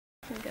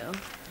we go.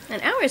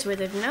 An hour's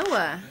worth of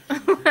Noah.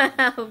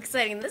 How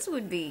exciting this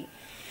would be.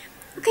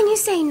 What can you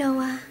say,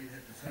 Noah?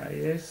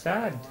 You're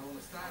sad.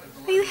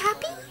 Are you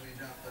happy?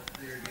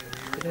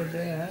 This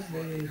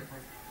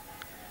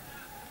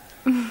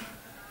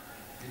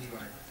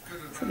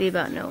will be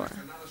about Noah.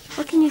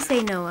 What can you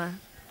say, Noah?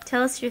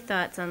 Tell us your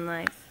thoughts on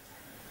life.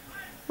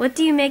 What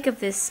do you make of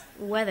this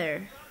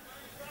weather?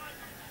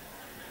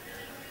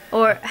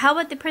 Or how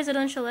about the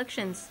presidential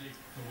elections?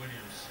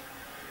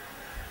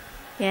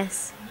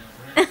 Yes.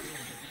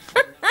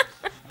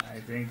 I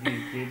think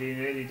he's getting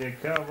ready to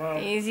come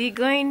up. Is he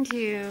going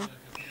to?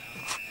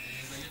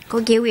 Go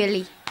get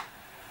Willie.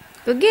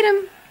 Go get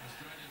him.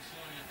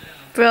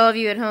 For all of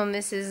you at home,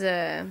 this is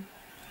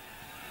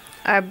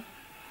our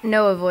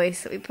Noah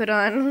voice that we put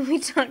on when we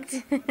talk to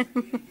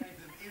him.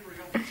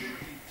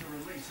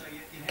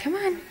 Come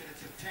on.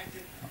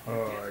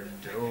 Oh,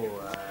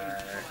 Noah.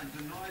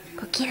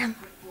 Go get him.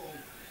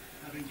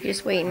 You're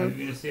just waiting. I'm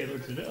going to say hello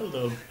to the little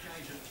dog.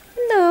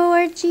 Hello,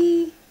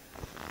 Archie.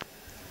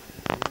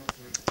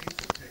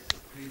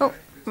 Oh,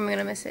 I'm going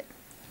to miss it.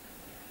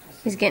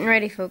 He's getting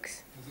ready,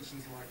 folks.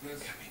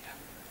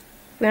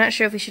 We're not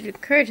sure if we should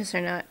encourage this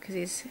or not because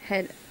he's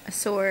had a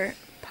sore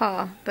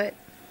paw, but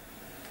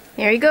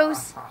there he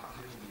goes.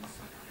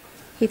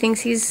 He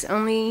thinks he's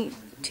only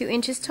 2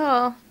 inches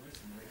tall.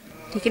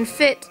 He can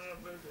fit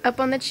up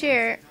on the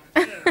chair.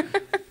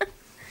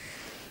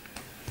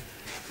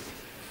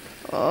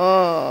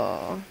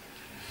 Oh.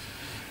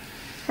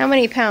 How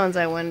many pounds,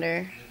 I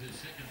wonder?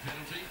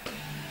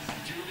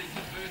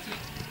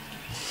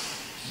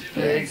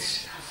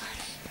 Thanks.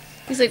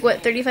 He's like,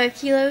 what, 35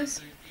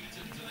 kilos?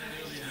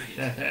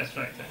 Yeah, that's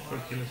right, that's 4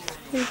 kilos.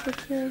 34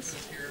 kilos.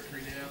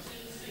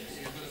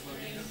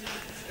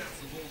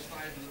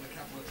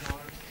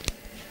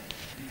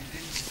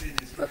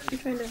 Oh, I'm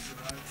trying to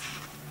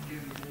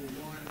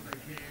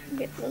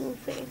get the little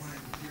face.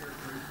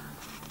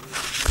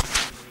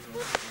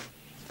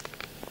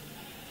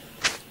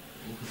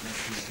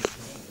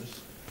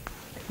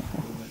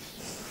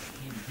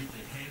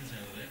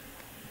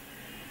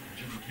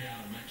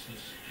 Makes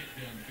this kick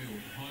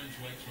downfield. Hines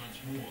waits once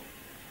more.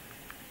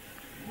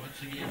 Once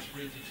again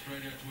spreads it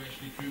straight out to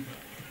Ashley Cooper.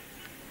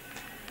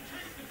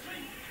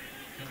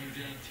 Coming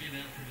down 10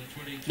 out from the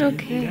 22.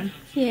 Okay.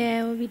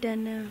 Yeah, we'll be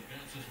done now.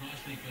 Bounces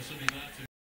nicely for Sydney Martin.